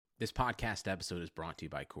This podcast episode is brought to you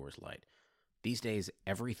by Coors Light. These days,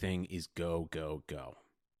 everything is go, go, go.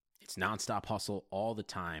 It's nonstop hustle all the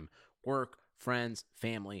time. Work, friends,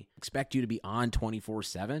 family, expect you to be on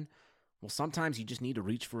 24/7. Well, sometimes you just need to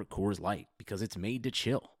reach for a Coors Light because it's made to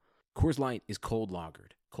chill. Coors Light is cold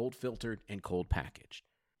lagered, cold filtered, and cold packaged.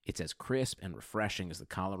 It's as crisp and refreshing as the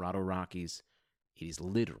Colorado Rockies. It is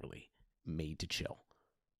literally made to chill.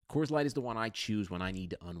 Coors Light is the one I choose when I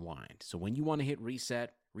need to unwind. So when you want to hit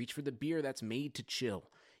reset, reach for the beer that's made to chill.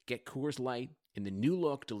 Get Coors Light in the new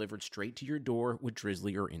look delivered straight to your door with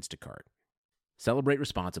Drizzly or Instacart. Celebrate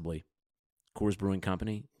responsibly. Coors Brewing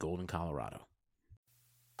Company, Golden, Colorado.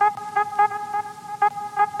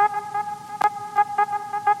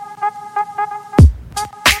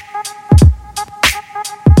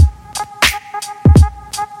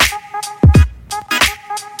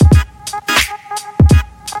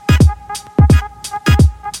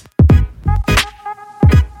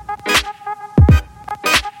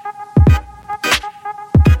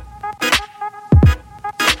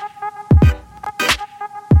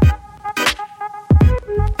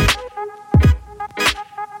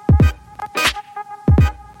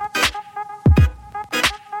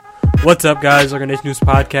 What's up, guys? Red Nation Hoops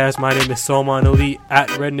Podcast. My name is Salman Ali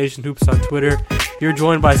at Red Nation Hoops on Twitter. You're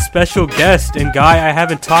joined by special guest and guy I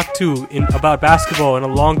haven't talked to about basketball in a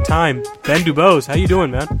long time, Ben Dubose. How you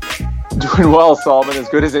doing, man? Doing well, Salman. As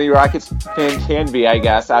good as any Rockets fan can be, I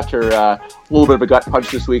guess, after a little bit of a gut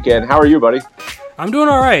punch this weekend. How are you, buddy? I'm doing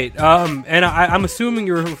all right. And I'm assuming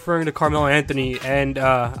you're referring to Carmelo Anthony, and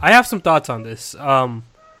I have some thoughts on this.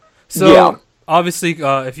 Yeah. Obviously,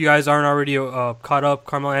 if you guys aren't already caught up,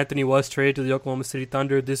 Carmelo Anthony was traded to the Oklahoma City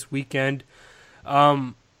Thunder this weekend.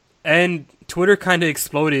 And Twitter kind of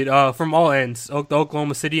exploded from all ends. The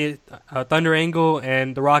Oklahoma City Thunder angle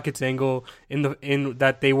and the Rockets angle in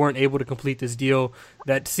that they weren't able to complete this deal.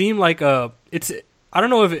 That seemed like I don't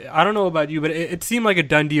know about you, but it seemed like a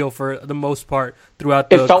done deal for the most part throughout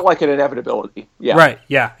It felt like an inevitability. Yeah. Right.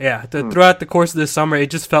 Yeah. Throughout the course of the summer, it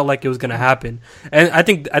just felt like it was going to happen, and I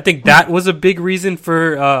think that was a big reason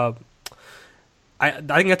for. I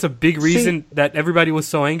think that's a big reason that everybody was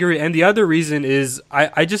so angry, and the other reason is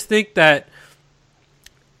I just think that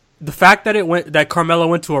the fact that Carmelo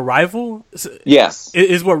went to a rival, yes,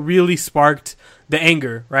 is what really sparked the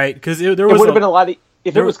anger, right? Because it would have been a lot.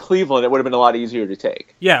 If it was Cleveland, it would have been a lot easier to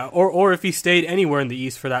take. Yeah, or if he stayed anywhere in the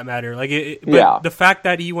East for that matter. The fact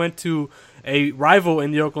that he went to a rival in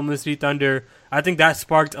the Oklahoma City Thunder, I think that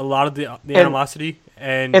sparked a lot of the animosity.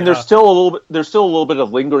 And there's still a little bit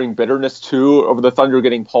of lingering bitterness too over the Thunder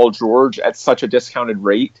getting Paul George at such a discounted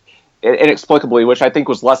rate, inexplicably, which I think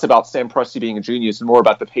was less about Sam Presti being a genius and more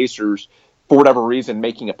about the Pacers, for whatever reason,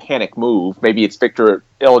 making a panic move. Maybe it's Victor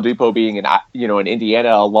Oladipo being an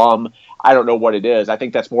Indiana alum. I don't know what it is. I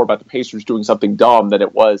think that's more about the Pacers doing something dumb than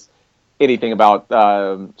it was anything about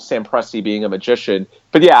Sam Presti being a magician.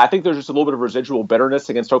 But yeah, I think there's just a little bit of residual bitterness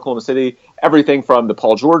against Oklahoma City. Everything from the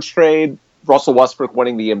Paul George trade, Russell Westbrook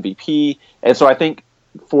winning the MVP. And so I think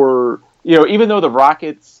even though the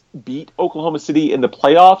Rockets beat Oklahoma City in the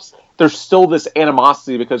playoffs, there's still this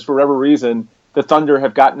animosity because for whatever reason, the Thunder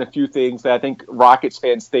have gotten a few things that I think Rockets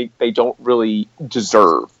fans think they don't really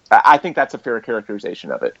deserve. I think that's a fair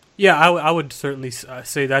characterization of it. Yeah, I would certainly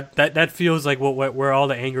say that feels like where all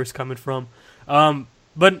the anger is coming from.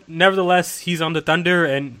 But nevertheless, he's on the Thunder,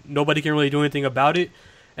 and nobody can really do anything about it.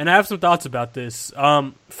 And I have some thoughts about this.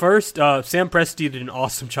 First, Sam Presti did an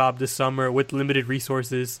awesome job this summer with limited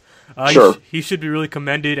resources. Sure. He should be really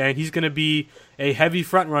commended, and he's going to be a heavy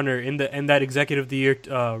front runner in that Executive of the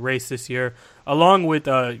Year race this year, along with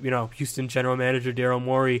Houston General Manager Daryl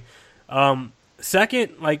Morey.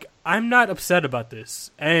 Second, I'm not upset about this,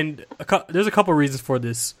 and there's a couple reasons for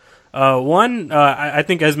this. One, I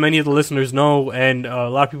think as many of the listeners know, and a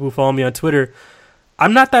lot of people who follow me on Twitter,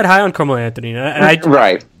 I'm not that high on Carmelo Anthony,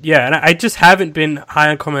 right? Yeah, and I just haven't been high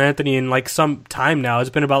on Carmelo Anthony in some time now. It's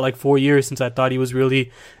been about 4 years since I thought he was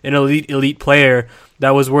really an elite player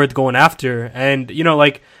that was worth going after. And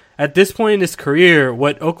at this point in his career,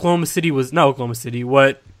 what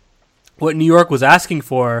New York was asking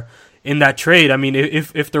for in that trade, I mean,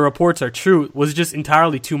 if the reports are true, was just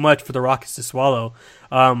entirely too much for the Rockets to swallow.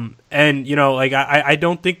 I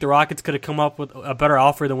don't think the Rockets could have come up with a better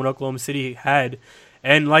offer than what Oklahoma City had.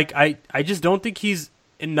 And I just don't think he's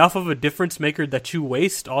enough of a difference maker that you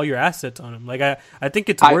waste all your assets on him. I think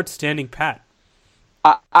it's worth standing pat.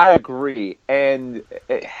 I agree. And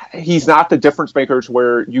he's not the difference maker to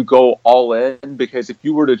where you go all in, because if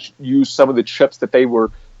you were to use some of the chips that they were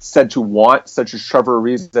said to want, such as Trevor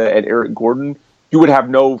Ariza and Eric Gordon, you would have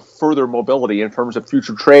no further mobility in terms of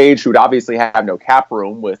future trades. You would obviously have no cap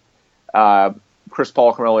room with Chris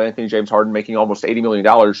Paul, Carmelo Anthony, James Harden making almost $80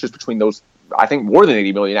 million just between those. I think more than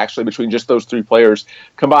 $80 million actually between just those three players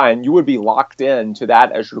combined. You would be locked in to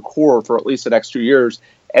that as your core for at least the next 2 years.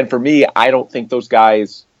 And for me, I don't think those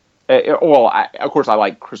guys. Of course, I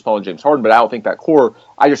like Chris Paul and James Harden, but I don't think that core.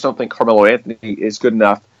 I just don't think Carmelo Anthony is good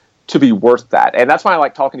enough to be worth that. And that's why I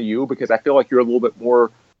like talking to you, because I feel like you're a little bit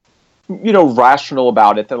more, rational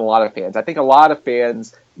about it than a lot of fans. I think a lot of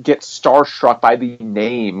fans get starstruck by the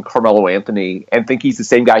name Carmelo Anthony and think he's the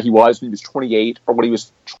same guy he was when he was 28 or when he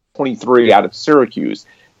was 23 out of Syracuse.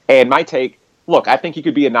 And my take, look, I think he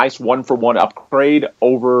could be a nice one-for-one upgrade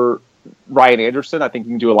over Ryan Anderson. I think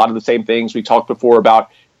he can do a lot of the same things. We talked before about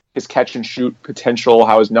his catch-and-shoot potential,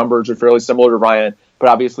 how his numbers are fairly similar to Ryan, but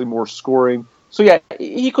obviously more scoring. So, yeah,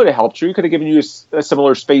 he could have helped you. He could have given you a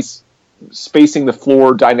similar spacing the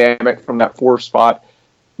floor dynamic from that 4 spot.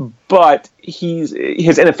 But his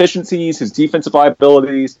inefficiencies, his defensive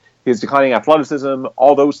liabilities, his declining athleticism,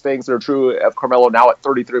 all those things that are true of Carmelo now at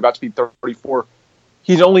 33, about to be 34,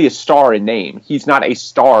 he's only a star in name. He's not a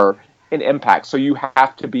star in impact. So you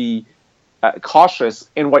have to be cautious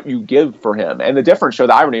in what you give for him. And the difference,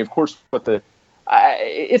 the irony, of course, with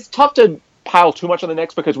it's tough to pile too much on the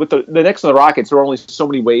Knicks, because with the Knicks and the Rockets, there are only so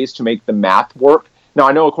many ways to make the math work. Now,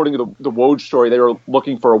 I know according to the Woj story, they were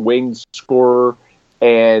looking for a wing scorer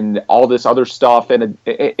and all this other stuff, and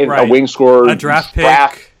a wing scorer, a draft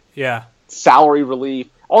pick, salary relief.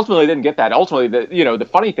 Ultimately, they didn't get that. Ultimately, the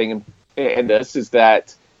funny thing in this is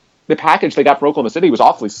that the package they got for Oklahoma City was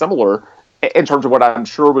awfully similar in terms of what I'm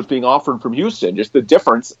sure was being offered from Houston. Just the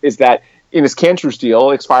difference is that Enes Kanter's deal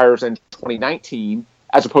expires in 2019,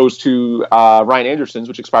 as opposed to Ryan Anderson's,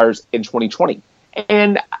 which expires in 2020.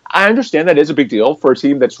 And I understand that is a big deal for a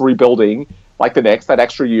team that's rebuilding like the Knicks. That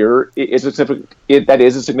extra year is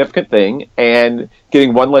a significant thing, and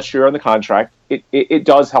getting one less year on the contract, it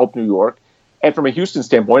does help New York. And from a Houston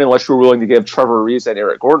standpoint, unless you're willing to give Trevor Ariza and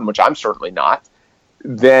Eric Gordon, which I'm certainly not,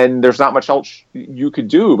 then there's not much else you could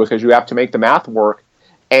do, because you have to make the math work.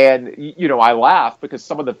 And, I laugh because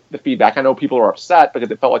some of the feedback, I know people are upset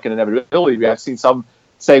because it felt like an inevitability. I've seen some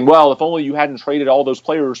saying, well, if only you hadn't traded all those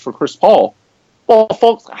players for Chris Paul. Well,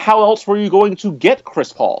 folks, how else were you going to get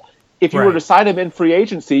Chris Paul? If you were to sign him in free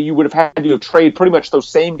agency, you would have had to trade pretty much those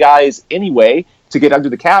same guys anyway to get under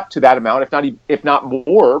the cap to that amount, if not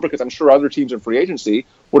more, because I'm sure other teams in free agency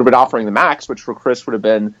would have been offering the max, which for Chris would have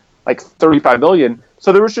been like $35 million.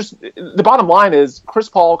 So there was just, the bottom line is Chris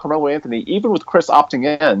Paul, Carmelo Anthony, even with Chris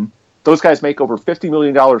opting in, those guys make over $50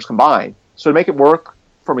 million combined. So to make it work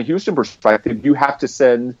from a Houston perspective, you have to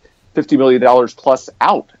send $50 million plus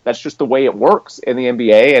out. That's just the way it works in the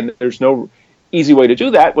NBA, and there's no easy way to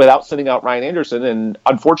do that without sending out Ryan Anderson. And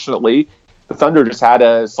unfortunately, the Thunder just had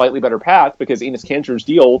a slightly better path because Enes Kanter's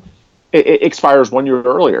deal it expires 1 year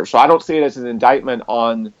earlier. So I don't see it as an indictment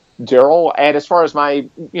on Daryl. And as far as my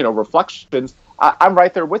reflections, I'm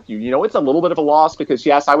right there with you. It's a little bit of a loss because,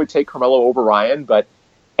 yes, I would take Carmelo over Ryan, but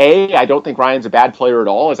I don't think Ryan's a bad player at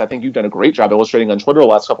all, as I think you've done a great job illustrating on Twitter the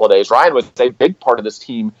last couple of days. Ryan was a big part of this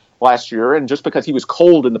team last year, and just because he was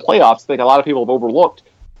cold in the playoffs, I think a lot of people have overlooked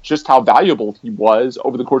just how valuable he was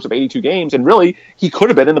over the course of 82 games, and really, he could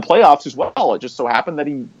have been in the playoffs as well. It just so happened that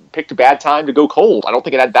he picked a bad time to go cold. I don't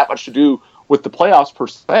think it had that much to do with the playoffs per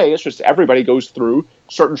se. It's just everybody goes through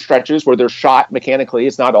certain stretches where their shot mechanically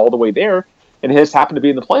is not all the way there, and his happened to be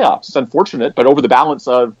in the playoffs. It's unfortunate, but over the balance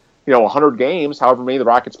of 100 games, however many the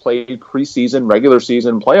Rockets played, preseason, regular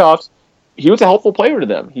season, playoffs, he was a helpful player to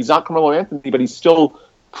them. He's not Carmelo Anthony, but he's still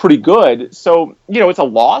pretty good. So, it's a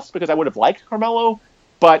loss because I would have liked Carmelo,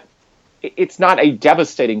 but it's not a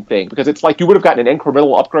devastating thing because it's like you would have gotten an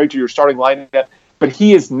incremental upgrade to your starting lineup, but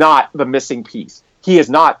he is not the missing piece. He is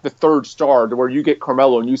not the third star to where you get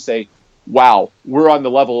Carmelo and you say, wow, we're on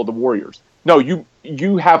the level of the Warriors. No,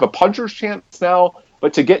 you have a puncher's chance now,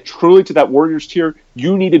 but to get truly to that Warriors tier,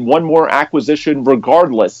 you needed one more acquisition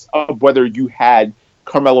regardless of whether you had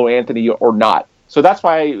Carmelo Anthony or not. So that's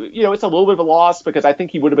why, it's a little bit of a loss because I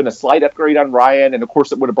think he would have been a slight upgrade on Ryan, and of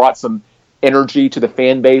course it would have brought some energy to the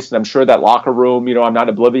fan base, and I'm sure that locker room, I'm not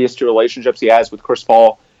oblivious to relationships he has with Chris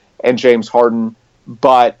Paul and James Harden,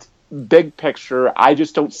 but big picture, I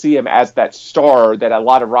just don't see him as that star that a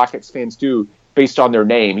lot of Rockets fans do based on their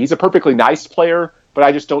name. He's a perfectly nice player, but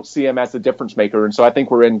I just don't see him as the difference maker, and so I think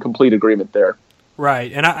we're in complete agreement there.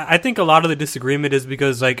 Right, and I think a lot of the disagreement is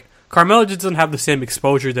because, Carmelo just doesn't have the same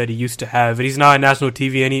exposure that he used to have, and he's not on national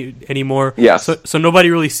TV anymore. Yes. So nobody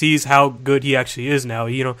really sees how good he actually is now.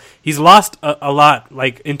 He's lost a lot,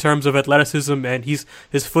 like in terms of athleticism, and his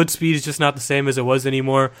foot speed is just not the same as it was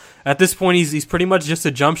anymore. At this point, he's pretty much just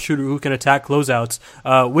a jump shooter who can attack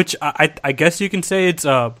closeouts, which I guess you can say it's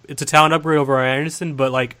a talent upgrade over Ryan Anderson,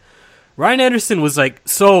 but like Ryan Anderson was like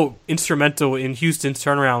so instrumental in Houston's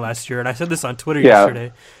turnaround last year, and I said this on Twitter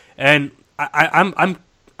yesterday, and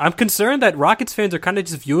I'm concerned that Rockets fans are kind of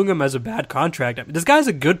just viewing him as a bad contract. I mean, this guy's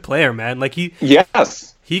a good player, man. Like he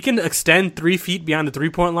can extend 3 feet beyond the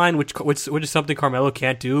 3-point line, which is something Carmelo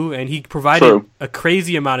can't do, and he provided a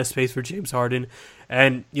crazy amount of space for James Harden,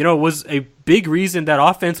 and was a big reason that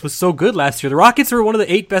offense was so good last year. The Rockets were one of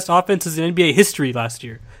the 8 best offenses in NBA history last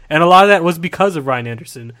year, and a lot of that was because of Ryan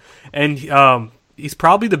Anderson, and he's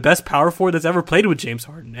probably the best power forward that's ever played with James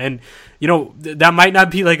Harden. And, that might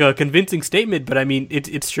not be like a convincing statement, but I mean,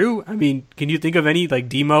 it's true. I mean, can you think of any like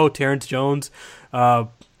Demo, Terrence Jones,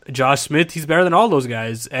 Josh Smith? He's better than all those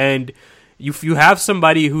guys. And you have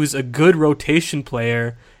somebody who's a good rotation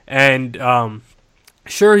player, and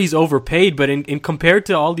sure, he's overpaid, but in compared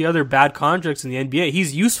to all the other bad contracts in the NBA,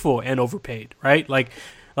 he's useful and overpaid, right? Like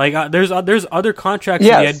there's other contracts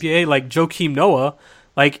in the NBA, like Joakim Noah.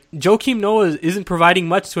 Like, Joakim Noah isn't providing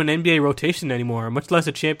much to an NBA rotation anymore, much less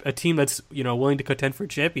a team that's, willing to contend for a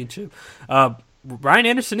championship. Ryan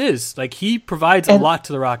Anderson is. Like, he provides a lot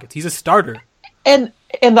to the Rockets. He's a starter. And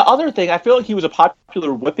the other thing, I feel like he was a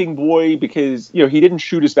popular whipping boy because, he didn't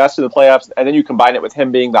shoot his best in the playoffs, and then you combine it with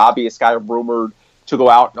him being the obvious guy rumored to go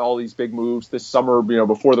out and all these big moves this summer,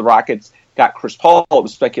 before the Rockets got Chris Paul. It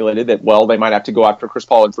was speculated that, they might have to go after Chris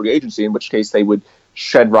Paul in free agency, in which case they would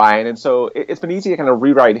shed Ryan. And so it's been easy to kind of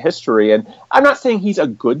rewrite history. And I'm not saying he's a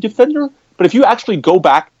good defender, but if you actually go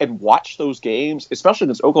back and watch those games, especially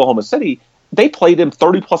against Oklahoma City, they played him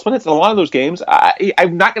 30-plus minutes in a lot of those games.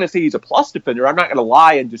 I'm not going to say he's a plus defender. I'm not going to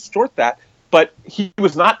lie and distort that. But he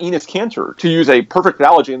was not Enes Kanter, to use a perfect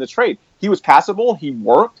analogy in the trade. He was passable. He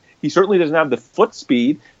worked. He certainly doesn't have the foot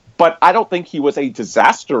speed. But I don't think he was a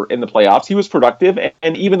disaster in the playoffs. He was productive.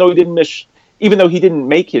 And even though he didn't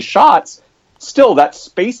make his shots, still, that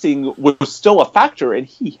spacing was still a factor, and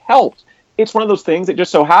he helped. It's one of those things that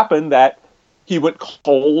just so happened that he went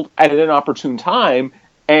cold at an inopportune time,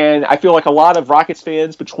 and I feel like a lot of Rockets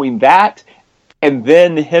fans, between that and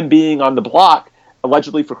then him being on the block,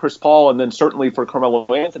 allegedly for Chris Paul and then certainly for Carmelo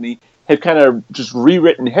Anthony, have kind of just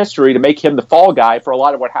rewritten history to make him the fall guy for a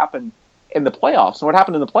lot of what happened in the playoffs. And what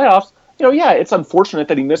happened in the playoffs, it's unfortunate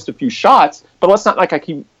that he missed a few shots, but let's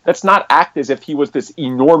not act as if he was this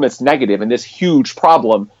enormous negative and this huge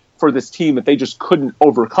problem for this team that they just couldn't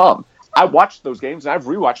overcome. I watched those games, and I've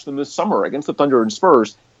rewatched them this summer against the Thunder and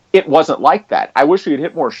Spurs. It wasn't like that. I wish he had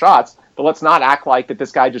hit more shots, but let's not act like that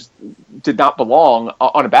this guy just did not belong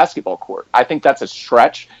on a basketball court. I think that's a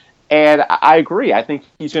stretch, and I agree. I think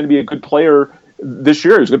he's going to be a good player this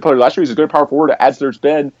year. He was a good player last year. He's a good power forward, as there's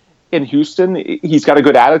been in Houston. He's got a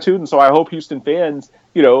good attitude, and so I hope Houston fans,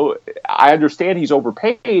 I understand he's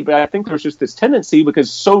overpaid, but I think there's just this tendency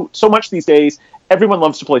because so much these days, everyone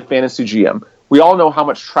loves to play fantasy GM. We all know how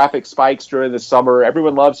much traffic spikes during the summer.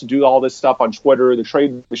 Everyone loves to do all this stuff on Twitter, the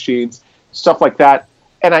trade machines, stuff like that.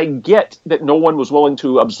 And I get that no one was willing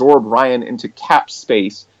to absorb Ryan into cap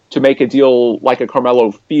space to make a deal like a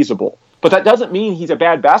Carmelo feasible. But that doesn't mean he's a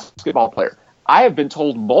bad basketball player. I have been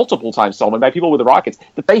told multiple times, Selman, by people with the Rockets,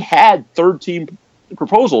 that they had third-team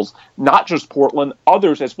proposals, not just Portland,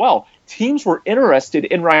 others as well. Teams were interested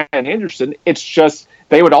in Ryan Anderson. It's just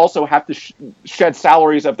they would also have to shed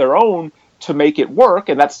salaries of their own to make it work,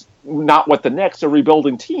 and that's not what the Knicks, a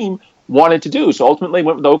rebuilding team, wanted to do. So ultimately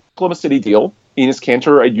went with the Oklahoma City deal, Enes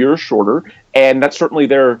Kanter a year shorter, and that's certainly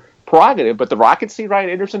their prerogative. But the Rockets see Ryan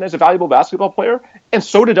Anderson as a valuable basketball player, and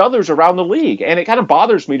so did others around the league. And it kind of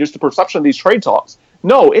bothers me, just the perception of these trade talks.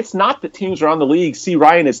 No, it's not that teams around the league see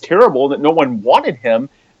Ryan as terrible and that no one wanted him.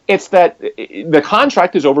 It's that the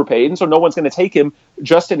contract is overpaid, and so no one's going to take him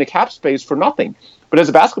just into cap space for nothing. But as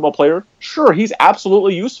a basketball player, sure, he's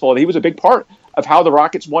absolutely useful, and he was a big part of how the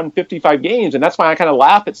Rockets won 55 games. And that's why I kind of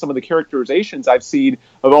laugh at some of the characterizations I've seen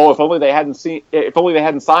of, if only they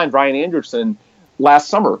hadn't signed Ryan Anderson last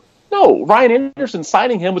summer. No, Ryan Anderson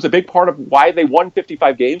signing him was a big part of why they won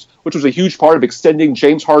 55 games, which was a huge part of extending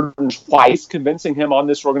James Harden twice, convincing him on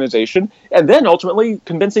this organization, and then ultimately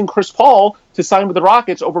convincing Chris Paul to sign with the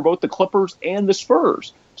Rockets over both the Clippers and the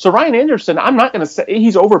Spurs. So Ryan Anderson, I'm not going to say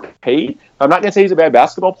he's overpaid. I'm not going to say he's a bad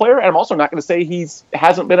basketball player, and I'm also not going to say he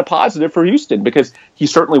hasn't been a positive for Houston, because he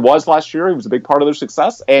certainly was last year. He was a big part of their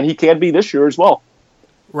success, and he can be this year as well.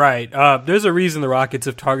 Right. There's a reason the Rockets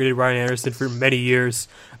have targeted Ryan Anderson for many years,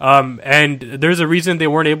 and there's a reason they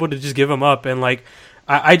weren't able to just give him up. And like,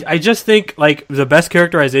 I just think like the best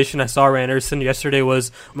characterization I saw Ryan Anderson yesterday was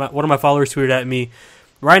one of my followers tweeted at me.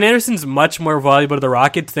 Ryan Anderson's much more valuable to the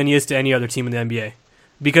Rockets than he is to any other team in the NBA.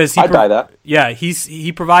 Because I buy that. Yeah, he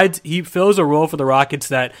fills a role for the Rockets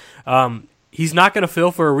that he's not going to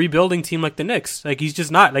fill for a rebuilding team like the Knicks. Like he's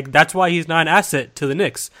just not. Like that's why he's not an asset to the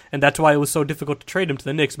Knicks, and that's why it was so difficult to trade him to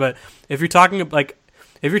the Knicks. But if you're talking about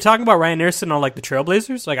Ryan Anderson on like the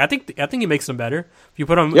Trailblazers, like I think he makes them better. If you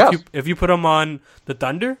put him if you put him on the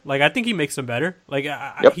Thunder, like I think he makes them better. Like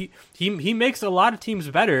he makes a lot of teams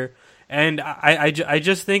better. And I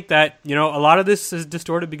just think that, you know, a lot of this is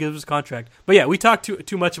distorted because of his contract. But yeah, we talked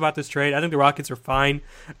too much about this trade. I think the Rockets are fine.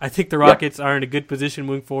 I think the Rockets are in a good position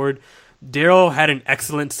moving forward. Daryl had an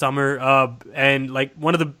excellent summer, and like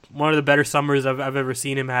one of the better summers I've ever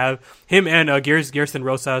seen him have. Him and Garrison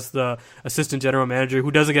Rosas, the assistant general manager,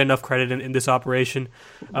 who doesn't get enough credit in this operation.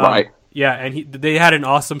 Right. Yeah, and they had an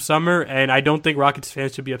awesome summer, and I don't think Rockets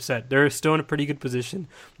fans should be upset. They're still in a pretty good position.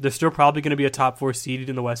 They're still probably going to be a top 4 seed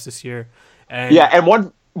in the West this year. And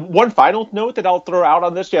one final note that I'll throw out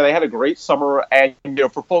on this, they had a great summer, and you know,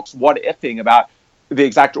 for folks what-ifing about the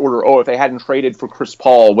exact order, if they hadn't traded for Chris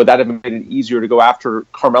Paul, would that have made it easier to go after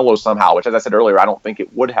Carmelo somehow, which, as I said earlier, I don't think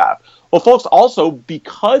it would have. Well, folks, also,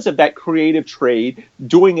 because of that creative trade,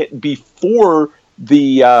 doing it before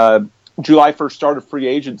the July 1st start of free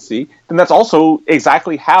agency, then that's also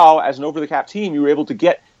exactly how, as an over-the-cap team, you were able to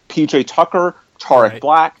get P.J. Tucker, Tariq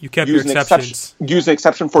Black. You kept your exceptions. Use an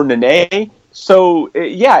exception for Nene. So,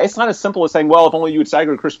 it's not as simple as saying, well, if only you had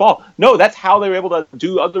staggered Chris Paul. No, that's how they were able to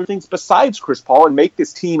do other things besides Chris Paul and make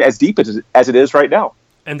this team as deep as it is right now.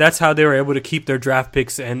 And that's how they were able to keep their draft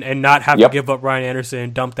picks and not have to give up Ryan Anderson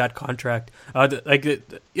and dump that contract.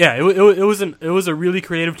 It was a really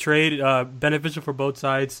creative trade, beneficial for both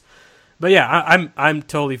sides. But yeah, I'm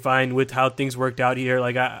totally fine with how things worked out here.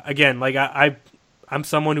 I'm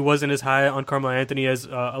someone who wasn't as high on Carmelo Anthony as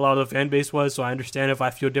a lot of the fan base was, so I understand if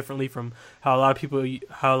I feel differently from how a lot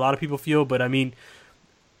of people feel. But I mean,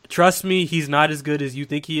 trust me, he's not as good as you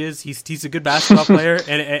think he is. He's a good basketball player,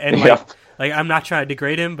 and I'm not trying to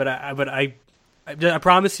degrade him, but I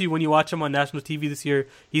promise you, when you watch him on national TV this year,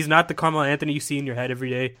 he's not the Carmelo Anthony you see in your head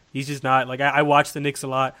every day. He's just not. Like I watch the Knicks a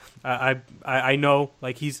lot. I know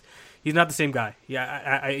like he's not the same guy.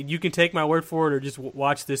 Yeah, you can take my word for it or just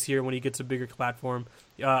watch this year when he gets a bigger platform.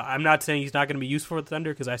 I'm not saying he's not going to be useful for the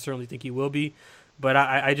Thunder because I certainly think he will be, but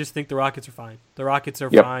I just think the Rockets are fine. The Rockets are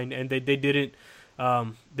fine, and they didn't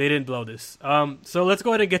blow this. So let's go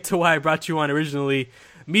ahead and get to why I brought you on originally,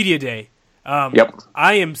 Media Day.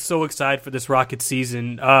 I am so excited for this Rockets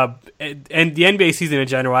season and the NBA season in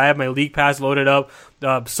general. I have my league pass loaded up.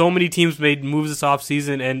 So many teams made moves this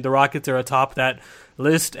offseason, and the Rockets are atop that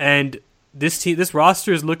list. And this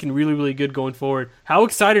roster is looking really, really good going forward. How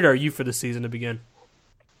excited are you for the season to begin?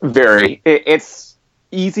 Very. It's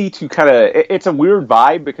easy to it's a weird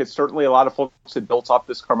vibe because certainly a lot of folks had built up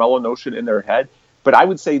this Carmelo notion in their head. But I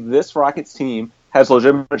would say this Rockets team has a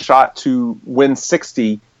legitimate shot to win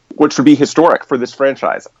 60, which would be historic for this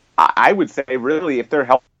franchise. I would say, really, if they're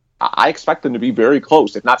healthy, I expect them to be very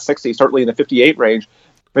close, if not 60, certainly in the 58 range,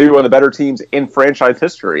 maybe one of the better teams in franchise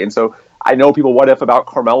history. And so I know people what if about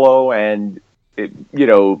Carmelo, and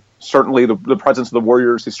certainly the presence of the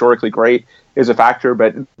Warriors, historically great, is a factor.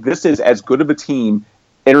 But this is as good of a team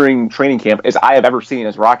entering training camp as I have ever seen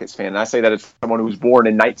as a Rockets fan. And I say that as someone who was born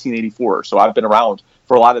in 1984, so I've been around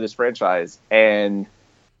for a lot of this franchise. And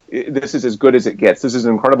this is as good as it gets. This is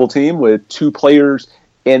an incredible team with 2 players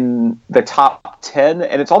in the top 10,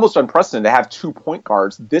 and it's almost unprecedented to have 2 point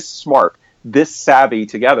guards this smart, this savvy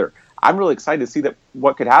together. I'm really excited to see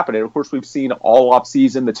what could happen. And of course, we've seen all off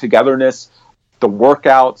season the togetherness, the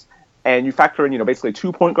workouts, and you factor in basically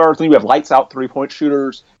 2 point guards, and you have lights out 3-point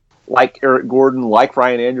shooters like Eric Gordon, like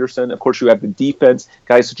Ryan Anderson. Of course, you have the defense,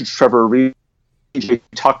 guys such as Trevor Reed, P.J.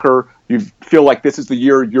 Tucker. You feel like this is the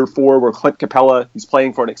year 4, where Clint Capella, he's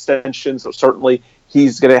playing for an extension, so certainly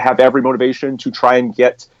he's going to have every motivation to try and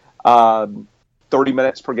get 30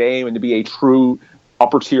 minutes per game and to be a true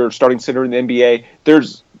upper-tier starting center in the NBA.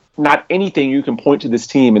 There's not anything you can point to this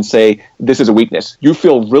team and say, this is a weakness. You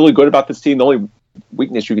feel really good about this team. The only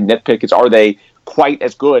weakness you can nitpick is, are they quite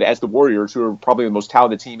as good as the Warriors, who are probably the most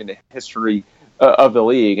talented team in the history of the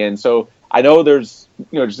league? And so I know there's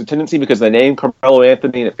just a tendency because of the name Carmelo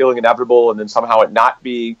Anthony and it feeling inevitable, and then somehow it not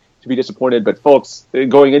being to be disappointed. But folks,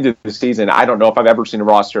 going into the season, I don't know if I've ever seen a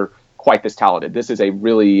roster quite this talented. This is a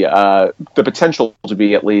really the potential to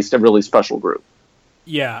be at least a really special group.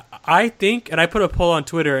 Yeah, I think, and I put a poll on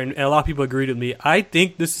Twitter, and a lot of people agreed with me. I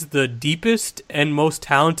think this is the deepest and most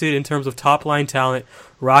talented in terms of top line talent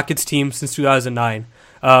Rockets team since 2009.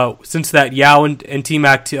 Since that Yao and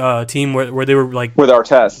T-Mac team where they were like with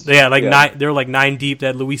Artest, nine, they were like 9 deep. They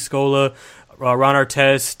had Luis Scola, Ron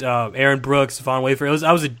Artest, Aaron Brooks, Von Wafer.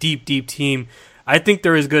 That was a deep team. I think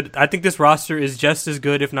they're as good. I think this roster is just as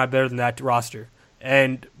good, if not better than that roster.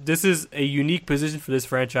 And this is a unique position for this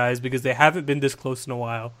franchise because they haven't been this close in a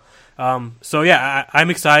while. So yeah,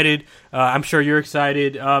 I'm excited. I'm sure you're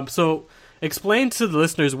excited. So explain to the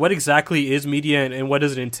listeners what exactly is media and what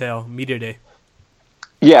does it entail, Media Day?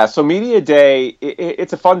 Yeah, so Media Day,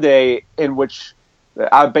 it's a fun day in which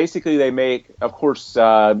basically they make, of course,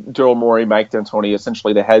 Daryl Morey, Mike D'Antoni,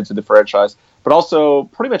 essentially the heads of the franchise, but also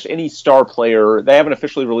pretty much any star player. They haven't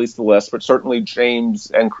officially released the list, but certainly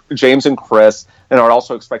James and Chris, and I would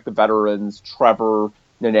also expect the veterans, Trevor,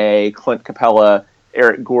 Nene, Clint Capella,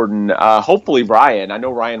 Eric Gordon, hopefully Ryan. I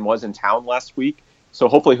know Ryan was in town last week, so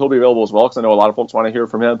hopefully he'll be available as well, because I know a lot of folks want to hear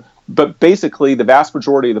from him. But basically, the vast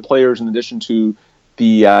majority of the players, in addition to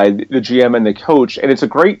the GM and the coach, and it's a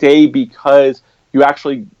great day because you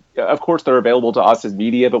actually, of course, they're available to us as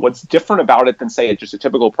media, but what's different about it than, say, just a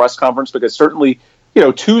typical press conference, because certainly,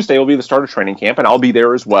 Tuesday will be the start of training camp, and I'll be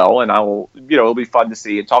there as well, and it'll be fun to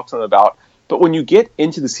see and talk to them about. But when you get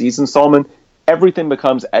into the season, Solomon, everything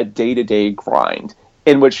becomes a day-to-day grind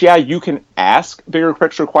in which, you can ask bigger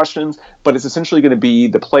picture questions, but it's essentially going to be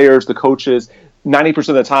the players, the coaches, 90%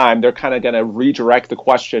 of the time, they're kind of going to redirect the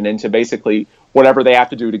question into basically whatever they have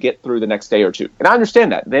to do to get through the next day or two. And I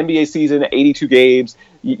understand that. The NBA season, 82 games,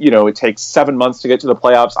 it takes 7 months to get to the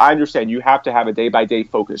playoffs. I understand you have to have a day-by-day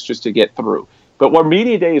focus just to get through. But what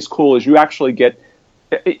Media Day is cool is you actually get,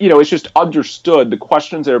 it's just understood. The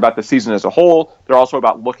questions are about the season as a whole. They're also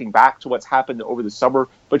about looking back to what's happened over the summer.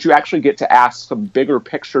 But you actually get to ask some bigger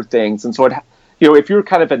picture things. And so if you're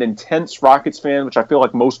kind of an intense Rockets fan, which I feel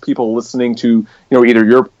like most people listening to, either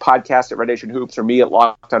your podcast at Red Nation Hoops or me at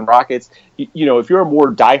Locked on Rockets, if you're a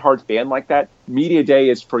more diehard fan like that, Media Day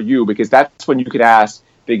is for you, because that's when you could ask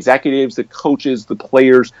the executives, the coaches, the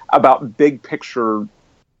players about big picture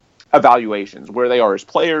evaluations, where they are as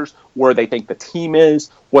players, where they think the team is,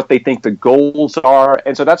 what they think the goals are.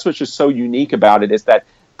 And so that's what's just so unique about it, is that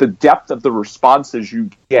the depth of the responses you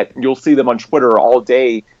get, you'll see them on Twitter all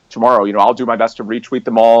day tomorrow. I'll do my best to retweet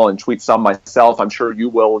them all and tweet some myself. I'm sure you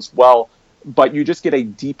will as well. But you just get a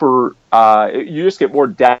deeper, you just get more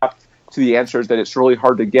depth to the answers that it's really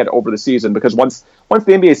hard to get over the season, because once the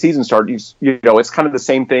NBA season starts, it's kind of the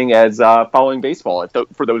same thing as following baseball.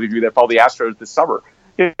 For those of you that follow the Astros this summer,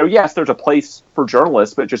 yes, there's a place for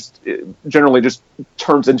journalists, but it generally just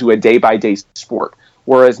turns into a day-by-day sport.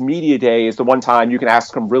 Whereas Media Day is the one time you can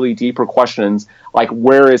ask some really deeper questions, like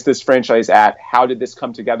where is this franchise at? How did this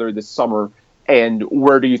come together this summer? And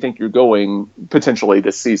where do you think you're going potentially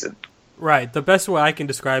this season? Right. The best way I can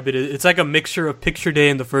describe it is it's like a mixture of picture day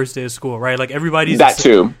and the first day of school, right? Like everybody's that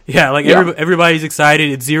too. Yeah, everybody's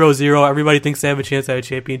excited. It's 0-0. Everybody thinks they have a chance at a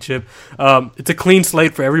championship. It's a clean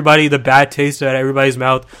slate for everybody. The bad taste out of everybody's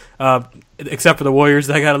mouth, except for the Warriors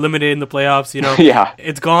that got eliminated in the playoffs. Yeah,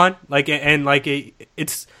 it's gone.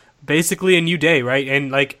 It's basically a new day, right?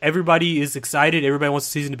 And everybody is excited. Everybody wants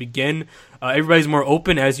the season to begin. Everybody's more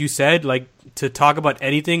open, as you said, to talk about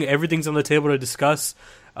anything. Everything's on the table to discuss.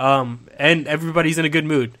 And everybody's in a good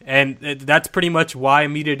mood, and that's pretty much why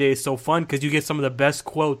Media Day is so fun, because you get some of the best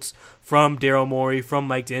quotes from Daryl Morey, from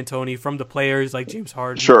Mike D'Antoni, from the players like James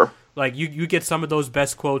Harden. Sure. You get some of those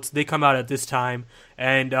best quotes. They come out at this time,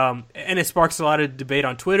 and it sparks a lot of debate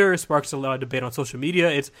on Twitter. It sparks a lot of debate on social media.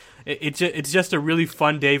 It's just a really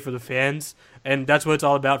fun day for the fans, and that's what it's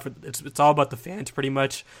all about. It's all about the fans, pretty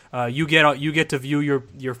much. You get to view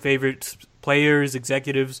your favorite players,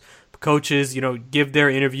 executives, coaches, give their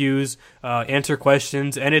interviews, answer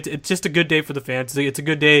questions, and it's just a good day for the fans. It's a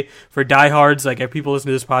good day for diehards, like people listen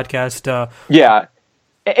to this podcast. Yeah,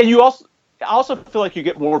 and you also feel like you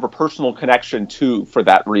get more of a personal connection too for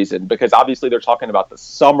that reason, because obviously they're talking about the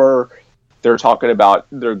summer, they're talking about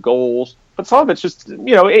their goals, but some of it's just,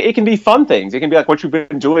 it can be fun things. It can be like what you've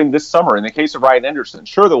been doing this summer. In the case of Ryan Anderson,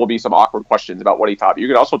 sure, there will be some awkward questions about what he taught. You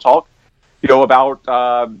could also talk, about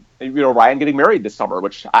Ryan getting married this summer,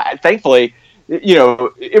 which thankfully,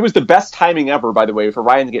 it was the best timing ever, by the way, for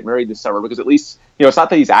Ryan to get married this summer, because at least, it's not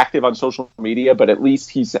that he's active on social media, but at least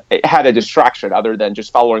he's had a distraction other than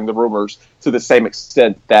just following the rumors to the same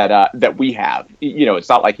extent that we have. It's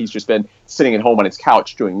not like he's just been sitting at home on his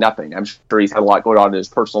couch doing nothing. I'm sure he's had a lot going on in his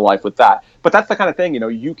personal life with that. But that's the kind of thing,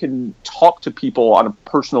 you can talk to people on a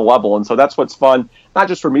personal level. And so that's what's fun, not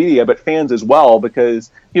just for media, but fans as well,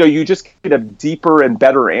 because, you just get a deeper and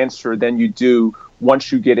better answer than you do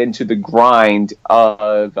once you get into the grind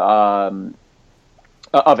of an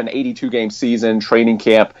 82-game season, training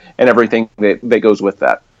camp, and everything that goes with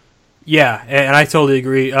that. Yeah, and I totally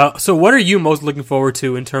agree. So what are you most looking forward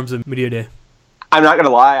to in terms of Media Day? I'm not going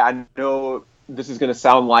to lie. I know this is going to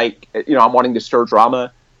sound like, I'm wanting to stir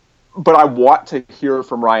drama, but I want to hear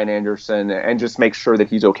from Ryan Anderson and just make sure that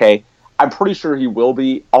he's okay. I'm pretty sure he will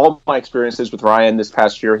be. All of my experiences with Ryan this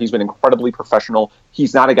past year, he's been incredibly professional.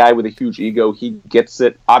 He's not a guy with a huge ego. He gets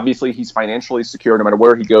it. Obviously, he's financially secure no matter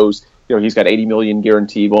where he goes. He's got $80 million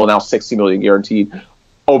guaranteed. Well, now $60 million guaranteed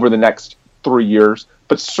over the next 3 years.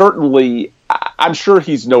 But certainly, I'm sure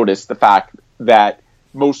he's noticed the fact that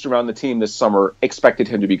most around the team this summer expected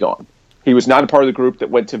him to be gone. He was not a part of the group that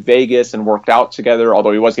went to Vegas and worked out together,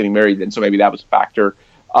 although he was getting married then, so maybe that was a factor.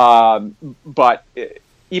 But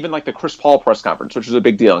even like the Chris Paul press conference, which was a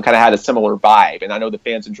big deal and kind of had a similar vibe, and I know the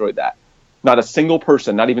fans enjoyed that. Not a single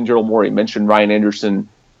person, not even Daryl Morey, mentioned Ryan Anderson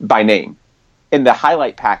by name. In the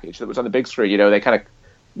highlight package that was on the big screen, they kind of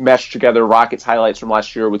meshed together Rockets highlights from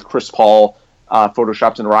last year with Chris Paul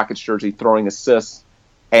photoshopped in a Rockets jersey throwing assists,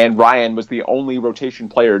 and Ryan was the only rotation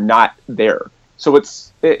player not there. So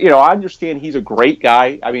it's, I understand he's a great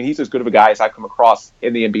guy. I mean, he's as good of a guy as I've come across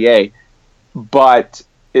in the NBA, but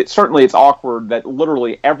it's awkward that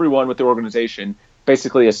literally everyone with the organization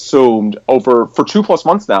basically assumed for 2+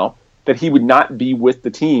 months now that he would not be with the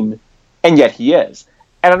team, and yet he is.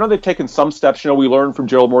 And I know they've taken some steps. We learned from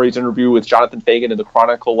Gerald Morey's interview with Jonathan Fagan in the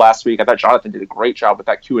Chronicle last week. I thought Jonathan did a great job with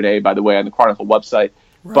that Q&A, by the way, on the Chronicle website.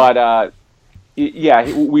 Right. But,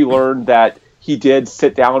 we learned that he did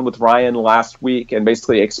sit down with Ryan last week and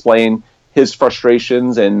basically explain his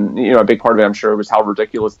frustrations. And, a big part of it, I'm sure, was how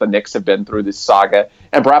ridiculous the Knicks have been through this saga.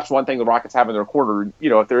 And perhaps one thing the Rockets have in their corner,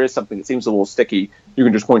 if there is something that seems a little sticky, you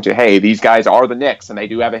can just point to, hey, these guys are the Knicks, and they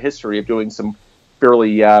do have a history of doing some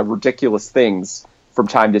fairly ridiculous things from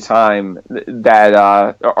time to time that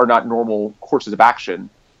are not normal courses of action.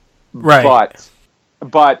 Right.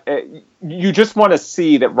 But you just want to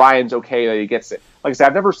see that Ryan's okay, that he gets it. Like I said,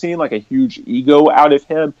 I've never seen like a huge ego out of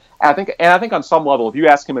him. And I think on some level, if you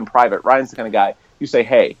ask him in private, Ryan's the kind of guy, you say,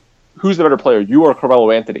 hey, who's the better player, you or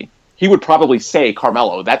Carmelo Anthony? He would probably say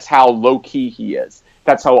Carmelo. That's how low-key he is.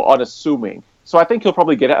 That's how unassuming. So I think he'll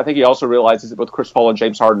probably get it. I think he also realizes that both Chris Paul and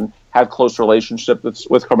James Harden have close relationships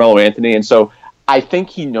with Carmelo Anthony. And so I think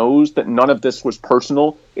he knows that none of this was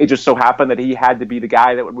personal. It just so happened that he had to be the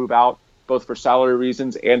guy that would move out, both for salary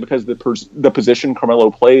reasons and because of the position Carmelo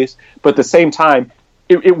plays. But at the same time,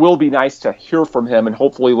 it will be nice to hear from him and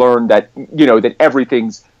hopefully learn that, that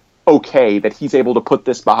everything's okay, that he's able to put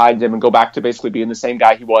this behind him and go back to basically being the same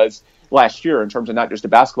guy he was last year in terms of not just a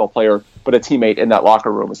basketball player, but a teammate in that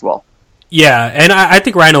locker room as well. Yeah, and I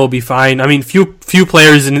think Ryan will be fine. I mean, few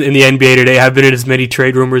players in the NBA today have been in as many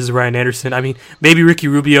trade rumors as Ryan Anderson. I mean, maybe Ricky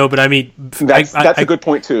Rubio, but I mean... That's a good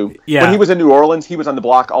point, too. Yeah. When he was in New Orleans, he was on the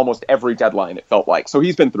block almost every deadline, it felt like. So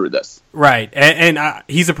he's been through this. Right, and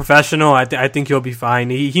he's a professional. I think he'll be fine.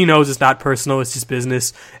 He knows it's not personal, it's just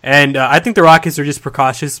business. And I think the Rockets are just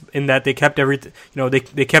precautious in that they kept everything...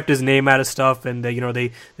 they kept his name out of stuff, and they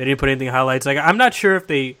didn't put anything in highlights. Like, I'm not sure if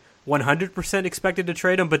they 100% expected to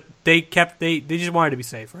trade him, but they just wanted to be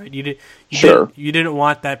safe, right? You didn't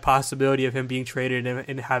want that possibility of him being traded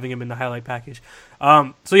and having him in the highlight package.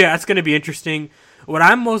 So yeah, that's going to be interesting. What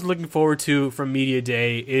I'm most looking forward to from Media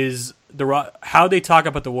Day is how they talk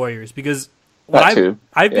about the Warriors, because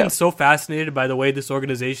I've been so fascinated by the way this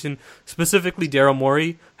organization, specifically Daryl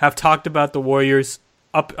Morey, have talked about the Warriors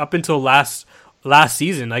up until last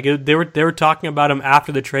season. Like they were talking about him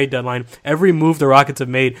after the trade deadline. Every move the Rockets have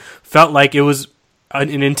made felt like it was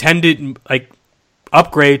an intended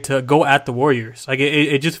upgrade to go at the Warriors. Like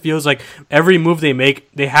it just feels like every move they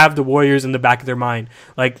make, they have the Warriors in the back of their mind.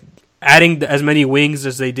 Like adding as many wings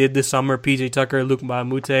as they did this summer, PJ Tucker, Luke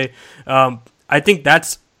Mbamute. I think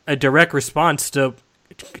that's a direct response to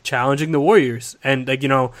challenging the Warriors, and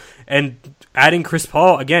and adding Chris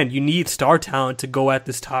Paul again. You need star talent to go at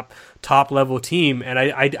this top level team, and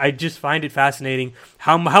I just find it fascinating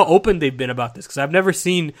how open they've been about this, because I've never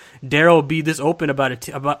seen Daryl be this open about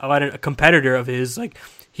a competitor of his. Like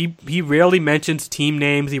he rarely mentions team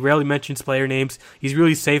names. He rarely mentions player names. He's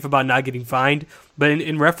really safe about not getting fined. But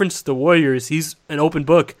in reference to the Warriors, he's an open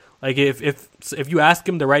book. Like if you ask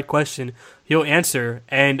him the right question, he'll answer.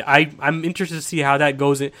 And I'm interested to see how that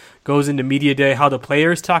goes into media day. How the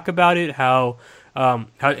players talk about it. How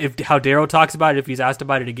Daryl talks about it if he's asked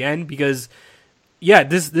about it again. Because yeah,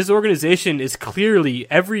 this organization is clearly,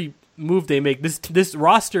 every move they make, this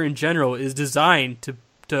roster in general is designed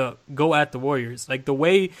to go at the Warriors. Like the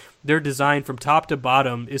way they're designed from top to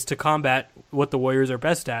bottom is to combat what the Warriors are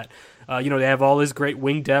best at. They have all this great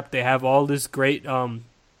wing depth. They have all this great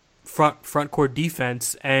front court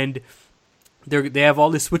defense, and they have all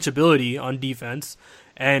this switchability on defense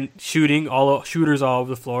and shooters all over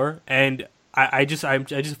the floor. And I just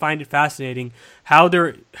find it fascinating how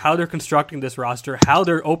they're constructing this roster, how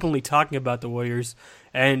they're openly talking about the Warriors,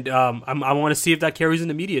 and I want to see if that carries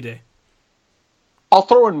into media day. I'll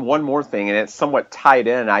throw in one more thing, and it's somewhat tied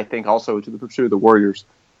in, I think, also to the pursuit of the Warriors.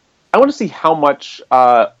 I want to see how much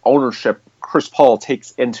ownership Chris Paul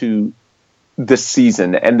takes into this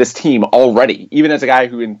season and this team already, even as a guy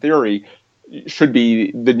who, in theory, should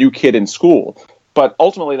be the new kid in school. But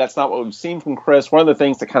ultimately, that's not what we've seen from Chris. One of the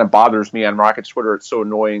things that kind of bothers me on Rockets Twitter, it's so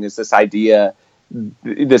annoying, is this idea,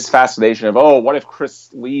 this fascination of, what if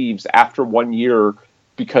Chris leaves after 1 year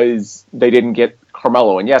because they didn't get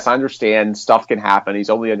Carmelo? And yes, I understand stuff can happen. He's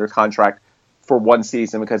only under contract for one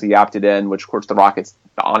season because he opted in, which, of course, the Rockets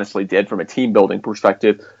honestly did from a team-building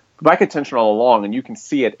perspective. But my contention all along, and you can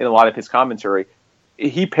see it in a lot of his commentary,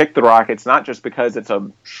 he picked the Rockets not just because it's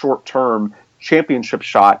a short-term championship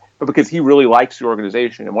shot, but because he really likes the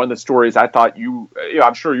organization. And one of the stories I thought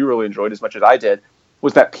I'm sure you really enjoyed as much as I did,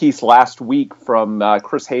 was that piece last week from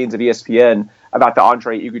Chris Haynes of ESPN about the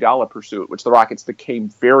Andre Iguodala pursuit, which the Rockets became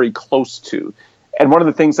very close to. And one of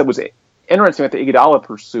the things that was interesting about the Iguodala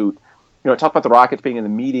pursuit, it talked about the Rockets being in the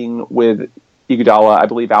meeting with Iguodala, I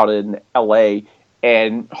believe, out in L.A.,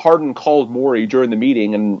 and Harden called Morey during the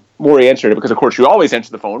meeting, and Morey answered it because, of course, you always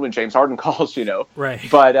answer the phone when James Harden calls, Right.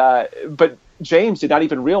 But James did not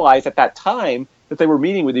even realize at that time that they were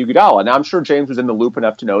meeting with Iguodala. Now, I'm sure James was in the loop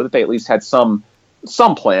enough to know that they at least had some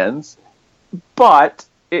plans. But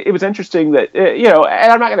it was interesting that,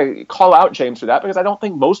 and I'm not going to call out James for that because I don't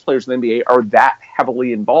think most players in the NBA are that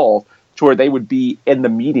heavily involved to where they would be in the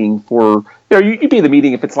meeting for, you'd be in the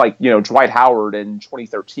meeting if it's like, Dwight Howard in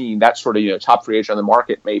 2013, that sort of, top free agent on the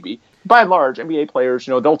market maybe. By and large, NBA players,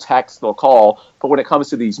 they'll text, they'll call, but when it comes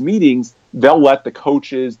to these meetings, they'll let the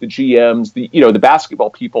coaches, the GMs, the basketball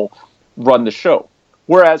people run the show.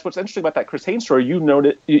 Whereas what's interesting about that Chris Haynes story, you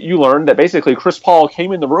learned that basically Chris Paul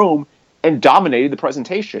came in the room and dominated the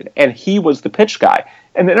presentation, and he was the pitch guy.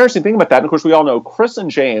 And the interesting thing about that, and of course we all know Chris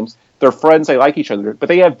and James, they're friends, they like each other, but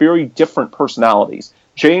they have very different personalities.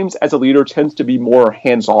 James, as a leader, tends to be more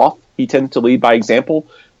hands-off. He tends to lead by example.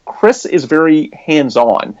 Chris is very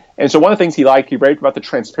hands-on. And so one of the things he raved about the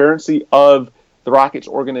transparency of the Rockets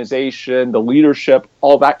organization, the leadership,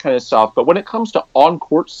 all that kind of stuff. But when it comes to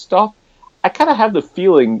on-court stuff, I kind of have the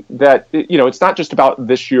feeling that, it's not just about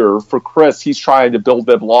this year. For Chris, he's trying to build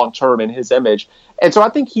them long-term in his image. And so I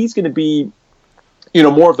think he's going to be,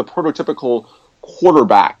 more of the prototypical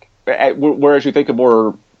quarterback, whereas you think of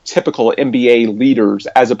more typical NBA leaders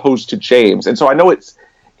as opposed to James. And so I know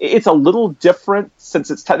it's a little different since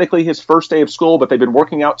it's technically his first day of school, but they've been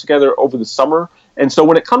working out together over the summer. And so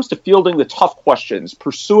when it comes to fielding the tough questions,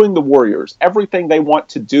 pursuing the Warriors, everything they want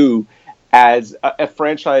to do as a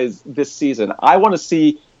franchise this season, I want to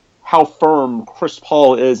see how firm Chris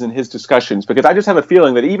Paul is in his discussions, because I just have a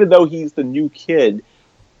feeling that even though he's the new kid,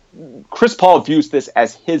 Chris Paul views this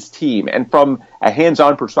as his team. And from a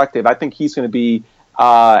hands-on perspective, I think he's going to be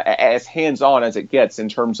as hands-on as it gets in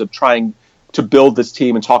terms of trying to build this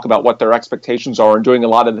team and talk about what their expectations are and doing a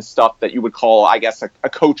lot of the stuff that you would call, I guess, a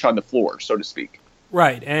coach on the floor, so to speak.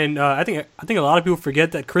 Right, and I think a lot of people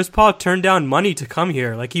forget that Chris Paul turned down money to come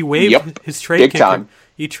here. Like he waived his trade Big kicker. Time.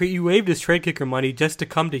 He waived his trade kicker money just to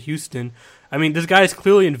come to Houston. I mean, this guy is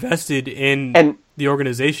clearly invested in the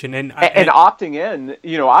organization, and opting in,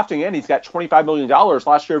 he's got $25 million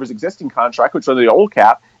last year of his existing contract, which was the old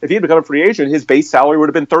cap. If he had become a free agent, his base salary would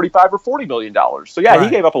have been $35 or $40 million. So He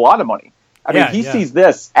gave up a lot of money. I mean, he sees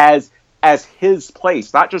this as his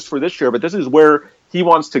place, not just for this year, but this is where he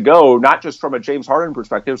wants to go, not just from a James Harden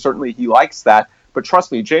perspective. Certainly he likes that. But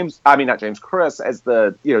trust me, Chris, as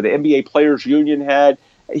the NBA Players Union head,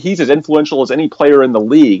 he's as influential as any player in the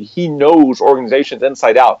league. He knows organizations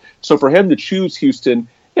inside out. So for him to choose Houston,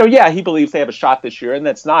 he believes they have a shot this year, and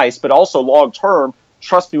that's nice. But also long term,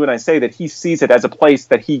 trust me when I say that he sees it as a place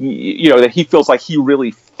that he feels like he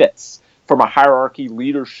really fits from a hierarchy,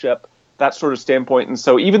 leadership, that sort of standpoint. And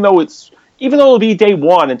so even though it'll be day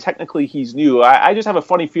one and technically he's new, I just have a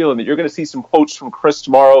funny feeling that you're going to see some quotes from Chris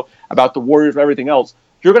tomorrow about the Warriors and everything else.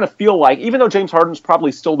 You're going to feel like, even though James Harden's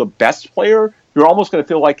probably still the best player, you're almost going to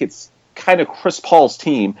feel like it's kind of Chris Paul's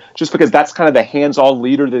team, just because that's kind of the hands-on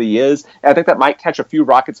leader that he is. And I think that might catch a few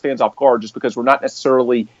Rockets fans off guard, just because we're not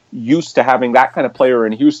necessarily used to having that kind of player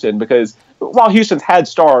in Houston. Because while Houston's had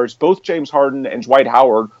stars, both James Harden and Dwight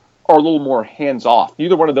Howard are a little more hands-off.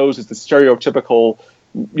 Neither one of those is the stereotypical,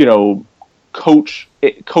 coach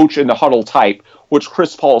in the huddle type, which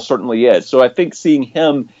Chris Paul certainly is. So I think seeing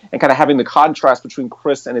him and kind of having the contrast between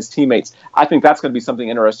Chris and his teammates, I think that's going to be something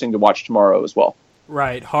interesting to watch tomorrow as well.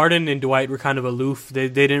 Right. Harden and Dwight were kind of aloof. They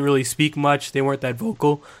didn't really speak much. They weren't that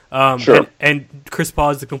vocal. Sure. And Chris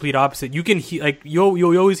Paul is the complete opposite. You can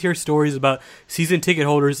you'll always hear stories about season ticket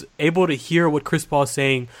holders able to hear what Chris Paul is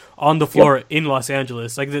saying on the floor in Los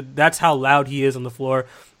Angeles. That's how loud he is on the floor.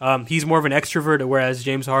 He's more of an extrovert, whereas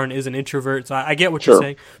James Harden is an introvert. So I get what you're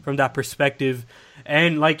saying from that perspective.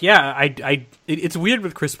 And it's weird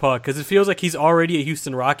with Chris Paul because it feels like he's already a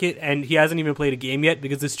Houston Rocket and he hasn't even played a game yet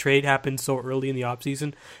because this trade happened so early in the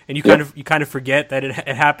offseason, and you kind of forget that it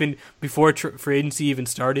happened before free agency even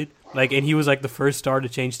started. And he was like the first star to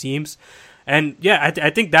change teams. And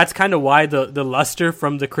I think that's kind of why the luster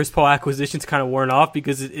from the Chris Paul acquisition's kind of worn off,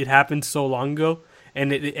 because it happened so long ago,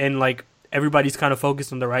 and everybody's kind of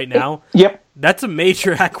focused on the right now. Yep. That's a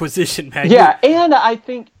major acquisition, man. Yeah, and I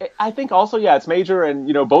think also, it's major, and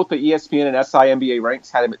both the ESPN and SI NBA ranks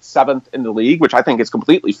had him at 7th in the league, which I think is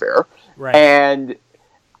completely fair. Right. And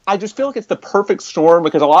I just feel like it's the perfect storm,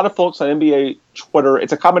 because a lot of folks on NBA Twitter,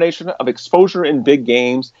 it's a combination of exposure in big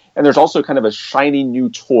games, and there's also kind of a shiny new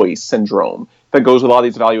toy syndrome that goes with all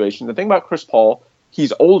these evaluations. The thing about Chris Paul,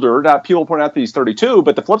 he's older. Now, people point out that he's 32,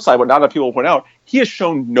 but the flip side, what not enough people point out, he has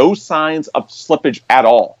shown no signs of slippage at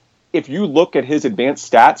all. If you look at his advanced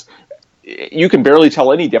stats, you can barely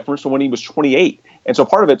tell any difference from when he was 28. And so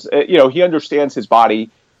part of it's, he understands his body.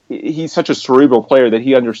 He's such a cerebral player that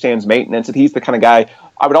he understands maintenance, and he's the kind of guy,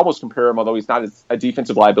 I would almost compare him, although he's not a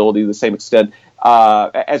defensive liability to the same extent,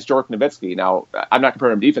 as Dirk Nowitzki. Now, I'm not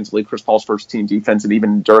comparing him defensively. Chris Paul's first team defense, and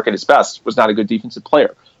even Dirk at his best, was not a good defensive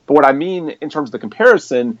player. But what I mean in terms of the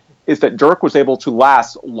comparison is that Dirk was able to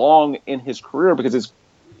last long in his career because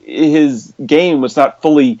his game was not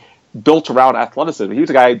fully built around athleticism. He was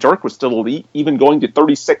a guy, Dirk was still elite, even going to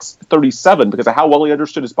 36, 37, because of how well he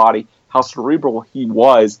understood his body, how cerebral he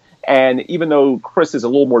was. And even though Chris is a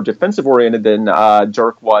little more defensive-oriented than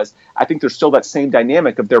Dirk was, I think there's still that same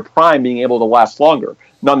dynamic of their prime being able to last longer.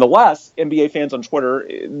 Nonetheless, NBA fans on Twitter,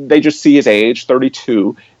 they just see his age,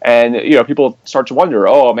 32, and people start to wonder,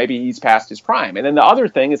 maybe he's past his prime. And then the other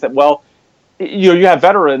thing is that, you have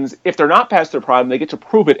veterans, if they're not past their prime, they get to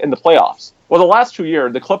prove it in the playoffs. Well, the last 2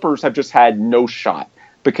 years, the Clippers have just had no shot,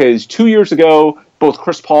 because 2 years ago, both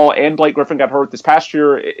Chris Paul and Blake Griffin got hurt. This past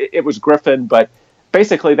year, it was Griffin, but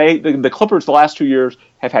basically the Clippers the last 2 years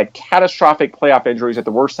have had catastrophic playoff injuries at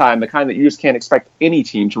the worst time, the kind that you just can't expect any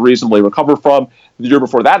team to reasonably recover from. The year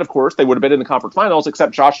before that, of course, they would have been in the conference finals,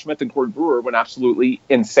 except Josh Smith and Corey Brewer went absolutely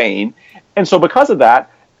insane. And so because of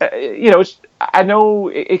that, I know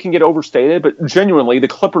it can get overstated, but genuinely, the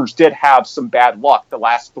Clippers did have some bad luck the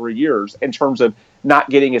last 3 years in terms of not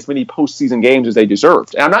getting as many postseason games as they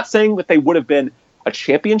deserved. And I'm not saying that they would have been a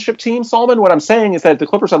championship team, Solomon. What I'm saying is that if the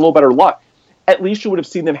Clippers had a little better luck, at least you would have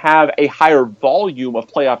seen them have a higher volume of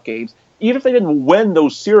playoff games, even if they didn't win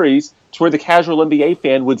those series, to where the casual NBA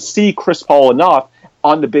fan would see Chris Paul enough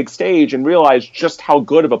on the big stage and realize just how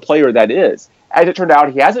good of a player that is. As it turned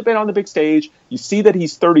out, he hasn't been on the big stage. You see that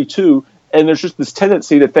he's 32, and there's just this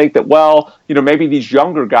tendency to think that, maybe these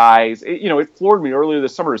younger guys, it floored me earlier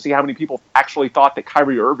this summer to see how many people actually thought that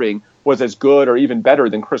Kyrie Irving was as good or even better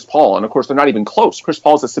than Chris Paul. And of course, they're not even close. Chris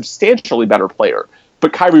Paul is a substantially better player,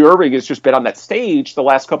 but Kyrie Irving has just been on that stage the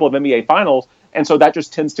last couple of NBA finals. And so that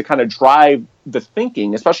just tends to kind of drive the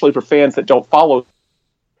thinking, especially for fans that don't follow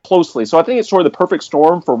closely. So I think it's sort of the perfect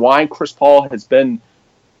storm for why Chris Paul has been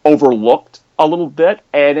overlooked a little bit.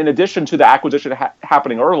 And in addition to the acquisition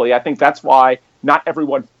happening early, I think that's why not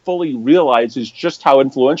everyone fully realizes just how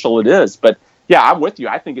influential it is. But yeah, I'm with you.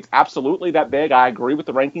 I think it's absolutely that big. I agree with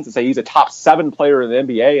the rankings and say he's a top 7 player in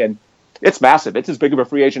the NBA, and it's massive. It's as big of a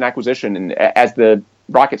free agent acquisition as the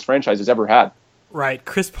Rockets franchise has ever had. Right.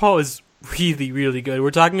 Chris Paul is really, really good.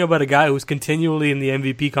 We're talking about a guy who's continually in the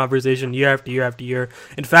MVP conversation year after year after year.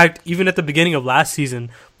 In fact, even at the beginning of last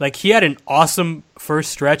season, he had an awesome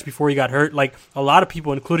first stretch before he got hurt. A lot of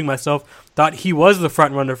people, including myself, thought he was the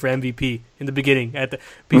front runner for MVP in the beginning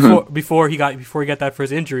before he got that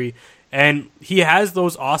first injury. And he has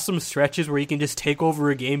those awesome stretches where he can just take over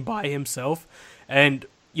a game by himself. And,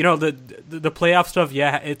 you know, the playoff stuff,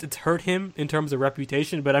 yeah, it's hurt him in terms of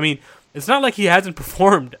reputation. But, I mean, it's not like he hasn't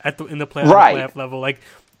performed in the playoff level. Like,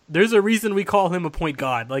 there's a reason we call him a point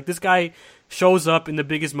god. Like, this guy shows up in the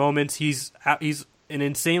biggest moments. He's an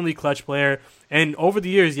insanely clutch player. And over the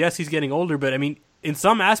years, yes, he's getting older. But, I mean, in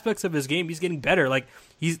some aspects of his game, he's getting better. Like,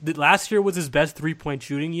 last year was his best 3-point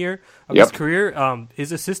shooting year of his career.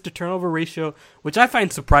 His assist to turnover ratio, which I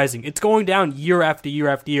find surprising, it's going down year after year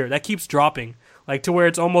after year. That keeps dropping, like to where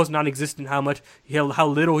it's almost non-existent how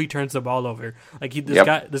little he turns the ball over. Like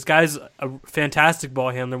this guy's a fantastic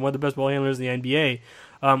ball handler, one of the best ball handlers in the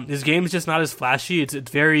NBA. His game is just not as flashy. It's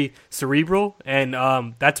very cerebral, and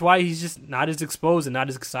that's why he's just not as exposed and not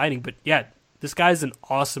as exciting. But yeah, this guy's an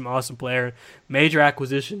awesome, awesome player. Major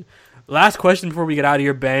acquisition. Last question before we get out of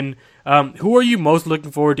here, Ben. Who are you most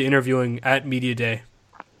looking forward to interviewing at Media Day?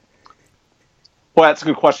 Well, that's a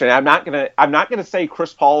good question. I'm not gonna say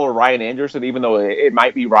Chris Paul or Ryan Anderson, even though it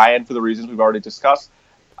might be Ryan for the reasons we've already discussed.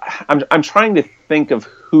 I'm trying to think of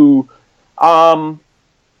who.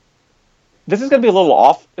 This is gonna be a little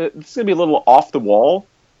off. This is gonna be a little off the wall,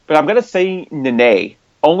 but I'm gonna say Nene.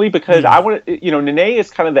 Only because I want to, Nene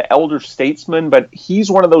is kind of the elder statesman, but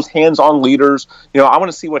he's one of those hands-on leaders. I want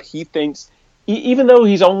to see what he thinks. Even though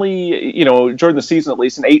he's only, during the season at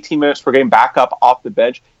least, an 18 minutes per game backup off the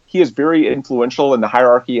bench, he is very influential in the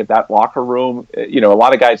hierarchy of that locker room. A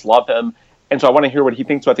lot of guys love him. And so I want to hear what he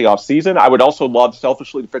thinks about the offseason. I would also love,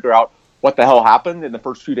 selfishly, to figure out what the hell happened in the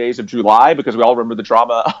first few days of July, because we all remember the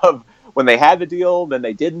drama of when they had the deal, then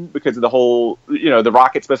they didn't because of the whole, the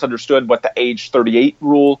Rockets misunderstood what the age 38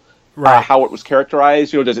 rule, how it was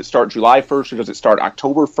characterized. Does it start July 1st or does it start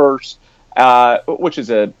October 1st? Which is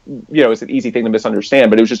it's an easy thing to misunderstand,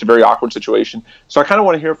 but it was just a very awkward situation. So I kind of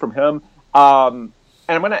want to hear from him. And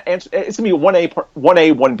I'm going to answer, it's going to be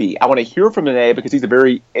 1A, 1B. I want to hear from Nene because he's a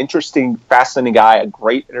very interesting, fascinating guy, a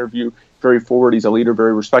great interview, very forward. He's a leader,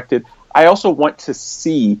 very respected. I also want to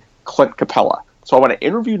see Clint Capella. So I want to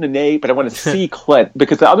interview Nene, but I want to see Clint,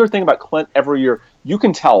 because the other thing about Clint every year, you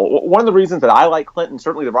can tell. One of the reasons that I like Clint, and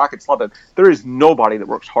certainly the Rockets love him, there is nobody that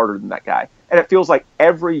works harder than that guy. And it feels like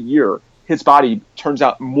every year his body turns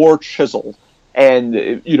out more chiseled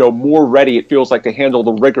and, more ready, it feels like, to handle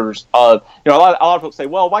the rigors of, a lot of folks say,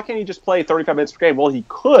 well, why can't he just play 35 minutes per game? Well, he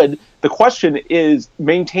could. The question is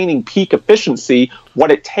maintaining peak efficiency, what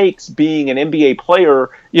it takes being an NBA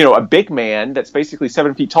player, a big man that's basically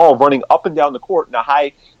 7 feet tall, running up and down the court in a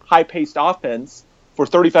high-paced offense for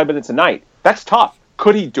 35 minutes a night. That's tough.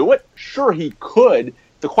 Could he do it? Sure, he could.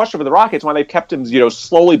 The question for the Rockets, why they've kept him,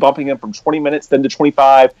 slowly bumping him from 20 minutes, then to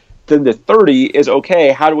 25, then to 30, is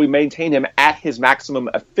okay. How do we maintain him at his maximum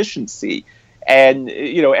efficiency? And,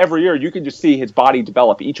 every year you can just see his body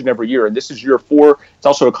develop each and every year. And this is year 4. It's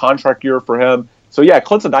also a contract year for him. So, yeah,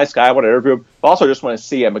 Clint's a nice guy. I want to interview him. But also just want to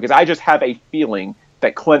see him because I just have a feeling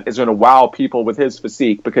that Clint is going to wow people with his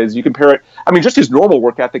physique, because you compare it. I mean, just his normal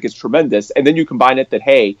work ethic is tremendous. And then you combine it that,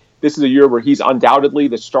 hey, this is a year where he's undoubtedly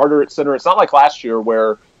the starter at center. It's not like last year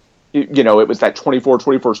where, it was that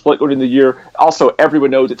 24-24 split going into the year. Also, everyone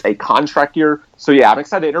knows it's a contract year. So, yeah, I'm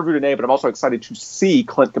excited to interview today, but I'm also excited to see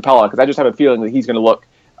Clint Capella because I just have a feeling that he's going to look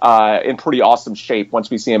in pretty awesome shape once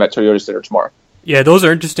we see him at Toyota Center tomorrow. Yeah, those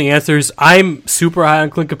are interesting answers. I'm super high on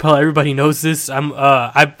Clint Capella. Everybody knows this.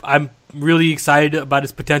 I'm really excited about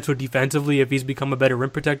his potential defensively if he's become a better rim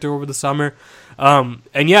protector over the summer.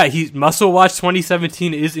 And yeah, Muscle Watch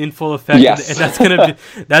 2017 is in full effect. Yes. And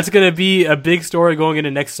that's gonna be a big story going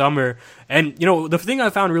into next summer. And the thing I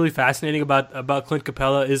found really fascinating about Clint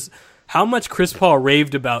Capella is how much Chris Paul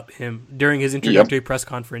raved about him during his introductory press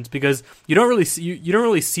conference, because you don't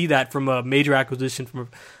really see that from a major acquisition from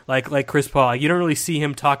like Chris Paul. You don't really see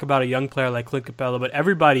him talk about a young player like Clint Capella, but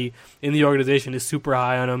everybody in the organization is super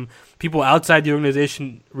high on him. People outside the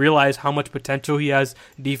organization realize how much potential he has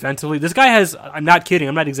defensively. This guy has, I'm not kidding,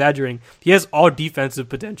 I'm not exaggerating, he has all defensive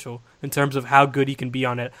potential in terms of how good he can be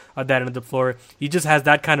on that end of the floor. He just has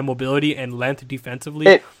that kind of mobility and length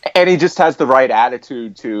defensively. And he just has the right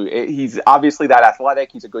attitude, too. He's obviously that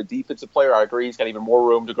athletic. He's a good defensive player. I agree. He's got even more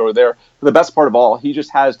room to grow there. But the best part of all, he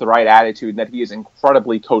just has the right attitude and that he is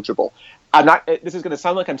incredibly coachable. This is going to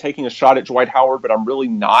sound like I'm taking a shot at Dwight Howard, but I'm really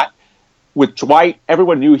not. With Dwight,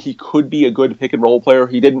 everyone knew he could be a good pick-and-roll player.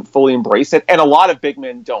 He didn't fully embrace it, and a lot of big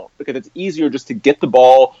men don't, because it's easier just to get the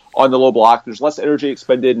ball on the low block. There's less energy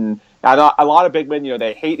expended, and a lot of big men,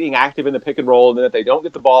 they hate being active in the pick-and-roll, and then if they don't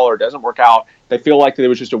get the ball or it doesn't work out, they feel like it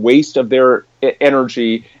was just a waste of their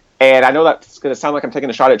energy. And I know that's going to sound like I'm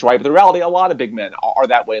taking a shot at Dwight, but the reality, a lot of big men are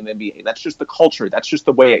that way in the NBA. That's just the culture. That's just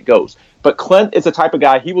the way it goes. But Clint is the type of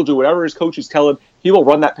guy, he will do whatever his coaches tell him. He will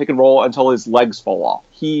run that pick and roll until his legs fall off.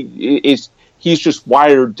 He's just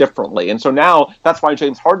wired differently. And so now that's why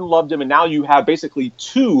James Harden loved him. And now you have basically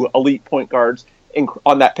two elite point guards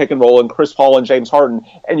on that pick and roll, and Chris Paul and James Harden.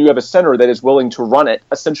 And you have a center that is willing to run it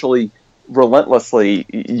essentially relentlessly.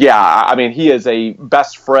 Yeah, I mean, he is a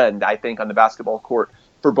best friend, I think, on the basketball court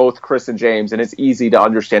for both Chris and James, and it's easy to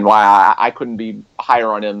understand why I couldn't be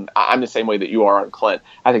higher on him. I'm the same way that you are on Clint.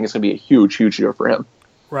 I think it's going to be a huge, huge year for him.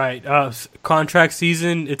 Right. Contract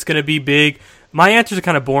season, it's going to be big. My answers are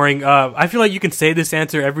kind of boring. I feel like you can say this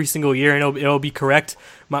answer every single year, and it'll be correct.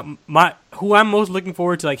 Who I'm most looking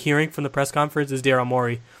forward to hearing from the press conference is Daryl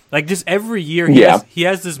Morey. Just every year, he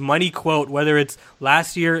has this money quote. Whether it's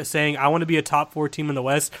last year saying I want to be a top 4 team in the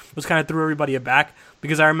West, which kind of threw everybody aback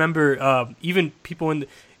because I remember even people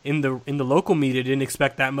in the local media didn't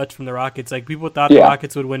expect that much from the Rockets. People thought the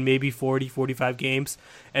Rockets would win maybe 40, 45 games,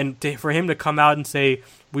 and for him to come out and say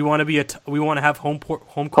we want to have home court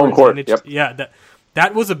advantage, yep. Yeah,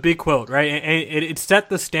 that was a big quote, right? And it set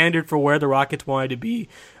the standard for where the Rockets wanted to be.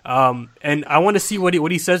 And I want to see what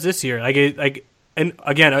he says this year. And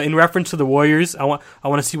again, in reference to the Warriors, I want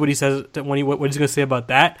to see what he says what he's going to say about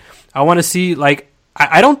that. I want to see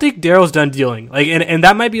I don't think Daryl's done dealing. And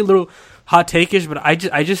that might be a little hot take-ish, but I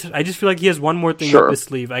just feel like he has one more thing up his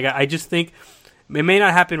sleeve. I just think it may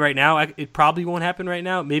not happen right now. It probably won't happen right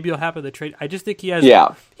now. Maybe it'll happen the trade. I just think he has.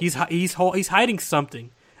 Yeah. He's hiding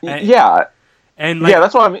something. And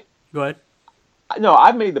that's what I mean. Go ahead. No,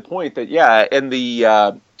 I've made the point that in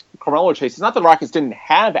the Carmelo chase, it's not that the Rockets didn't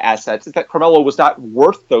have assets; it's that Carmelo was not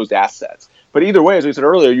worth those assets. But either way, as we said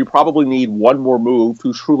earlier, you probably need one more move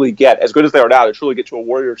to truly get, as good as they are now, to truly get to a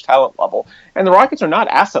Warriors talent level. And the Rockets are not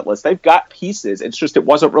assetless. They've got pieces. It's just it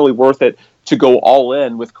wasn't really worth it to go all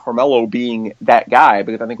in with Carmelo being that guy,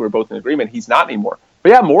 because I think we're both in agreement he's not anymore.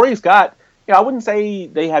 But yeah, Morey's got, I wouldn't say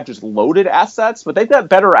they have just loaded assets, but they've got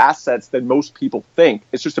better assets than most people think.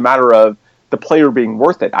 It's just a matter of the player being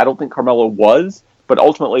worth it. I don't think Carmelo was, but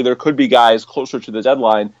ultimately there could be guys closer to the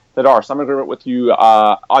deadline that are. So I'm in agreement with you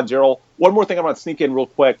on Gerald. One more thing I'm going to sneak in real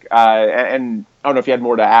quick, and I don't know if you had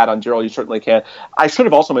more to add on Gerald. You certainly can. I should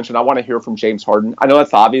have also mentioned I want to hear from James Harden. I know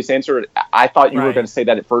that's the obvious answer. I thought you were going to say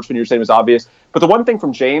that at first when you were saying it was obvious. But the one thing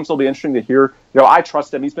from James will be interesting to hear. I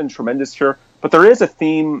trust him. He's been tremendous here. But there is a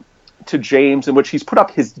theme to James in which he's put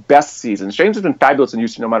up his best seasons. James has been fabulous in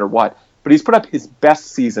Houston no matter what. But he's put up his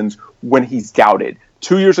best seasons when he's doubted.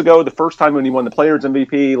 2 years ago, the first time when he won the Players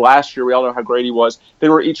MVP, last year, we all know how great he was. They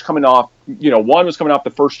were each coming off, one was coming off the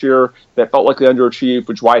first year that felt like they underachieved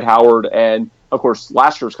with Dwight Howard. And, of course,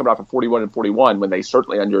 last year was coming off at 41 and 41 when they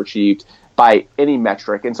certainly underachieved by any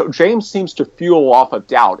metric. And so James seems to fuel off of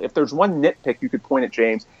doubt. If there's one nitpick you could point at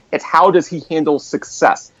James, it's how does he handle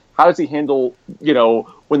success? How does he handle,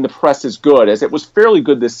 when the press is good, as it was fairly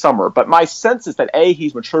good this summer? But my sense is that, A,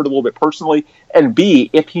 he's matured a little bit personally, and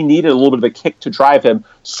B, if he needed a little bit of a kick to drive him,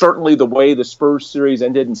 certainly the way the Spurs series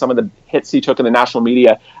ended and some of the hits he took in the national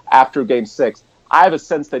media after Game 6, I have a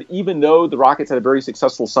sense that even though the Rockets had a very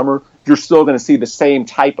successful summer, you're still going to see the same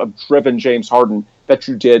type of driven James Harden that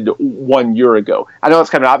you did 1 year ago. I know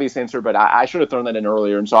that's kind of an obvious answer, but I should have thrown that in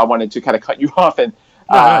earlier, and so I wanted to kind of cut you off and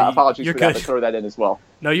apologies for that, but throw that in as well.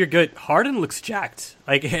 No, you're good. Harden looks jacked.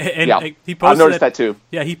 He posted I've noticed that too.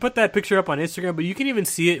 Yeah, he put that picture up on Instagram, but you can even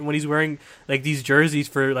see it when he's wearing these jerseys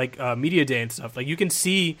for media day and stuff. You can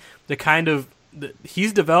see the kind of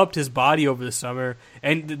he's developed his body over the summer,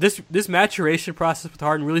 and this maturation process with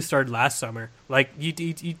Harden really started last summer.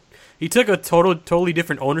 He took a totally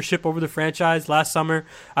different ownership over the franchise last summer.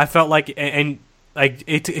 I felt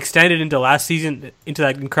it extended into last season, into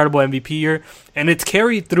that incredible MVP year, and it's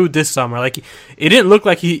carried through this summer. It didn't look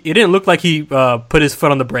like he put his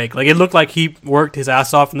foot on the brake. It looked like he worked his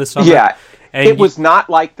ass off in the summer. Yeah, and it was not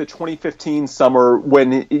like the 2015 summer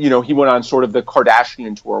when he went on sort of the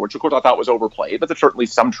Kardashian tour, which of course I thought was overplayed, but there's certainly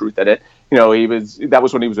some truth in it. That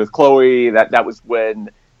was when he was with Chloe. That was when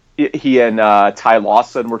he and Ty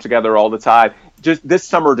Lawson were together all the time. Just this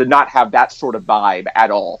summer did not have that sort of vibe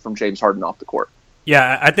at all from James Harden off the court.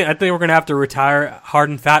 Yeah, I think we're gonna have to retire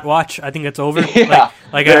Harden Fat Watch. I think it's over. Yeah,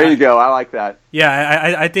 there you go. I like that.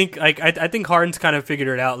 Yeah, I think Harden's kind of figured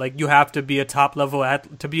it out. You have to be a top level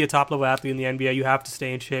athlete in the NBA. You have to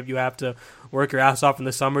stay in shape. You have to work your ass off in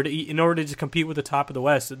the summer in order to just compete with the top of the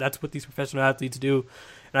West. That's what these professional athletes do.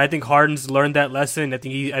 And I think Harden's learned that lesson. I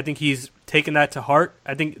think he's taken that to heart.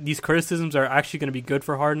 I think these criticisms are actually going to be good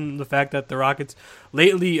for Harden. The fact that the Rockets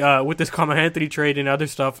lately, with this Carmelo Anthony trade and other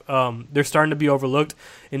stuff, they're starting to be overlooked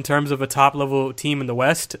in terms of a top level team in the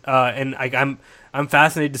West. And I'm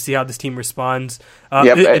fascinated to see how this team responds.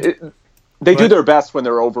 They do their best when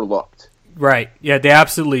they're overlooked. Right. Yeah, they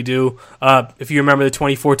absolutely do. If you remember the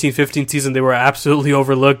 2014-15 season, they were absolutely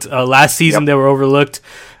overlooked. Last season, they were overlooked.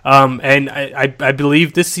 And I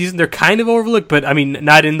believe this season they're kind of overlooked, but I mean,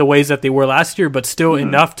 not in the ways that they were last year, but still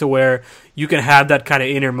enough to where you can have that kind of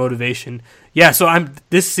inner motivation. Yeah, so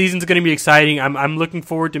this season's going to be exciting. I'm looking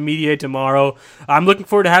forward to Media Day tomorrow. I'm looking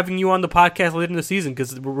forward to having you on the podcast later in the season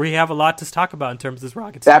because we have a lot to talk about in terms of this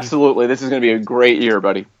Rockets team. Absolutely. This is going to be a great year,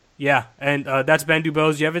 buddy. Yeah, and that's Ben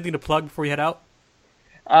Dubose. Do you have anything to plug before you head out?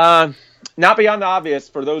 Not beyond the obvious.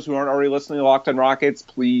 For those who aren't already listening to Locked on Rockets,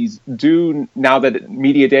 please do, now that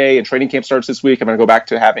Media Day and training camp starts this week, I'm going to go back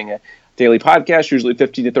to having a daily podcast, usually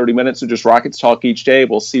 15 to 30 minutes of just Rockets talk each day.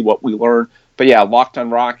 We'll see what we learn. But yeah, Locked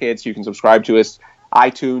on Rockets, you can subscribe to us,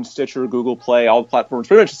 iTunes, Stitcher, Google Play, all the platforms,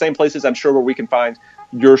 pretty much the same places I'm sure where we can find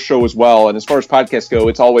your show as well. And as far as podcasts go,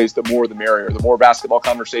 it's always the more the merrier. The more basketball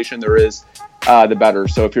conversation there is, the better.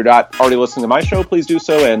 So if you're not already listening to my show, please do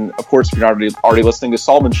so. And of course, if you're not already listening to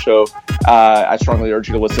Solomon's show, I strongly urge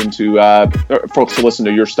you to listen to folks to listen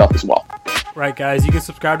to your stuff as well. Right, guys. You can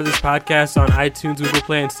subscribe to this podcast on iTunes, Google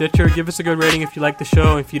Play, and Stitcher. Give us a good rating if you like the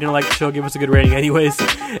show. If you didn't like the show, give us a good rating anyways.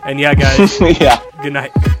 And yeah, guys. Yeah. Good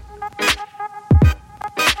night.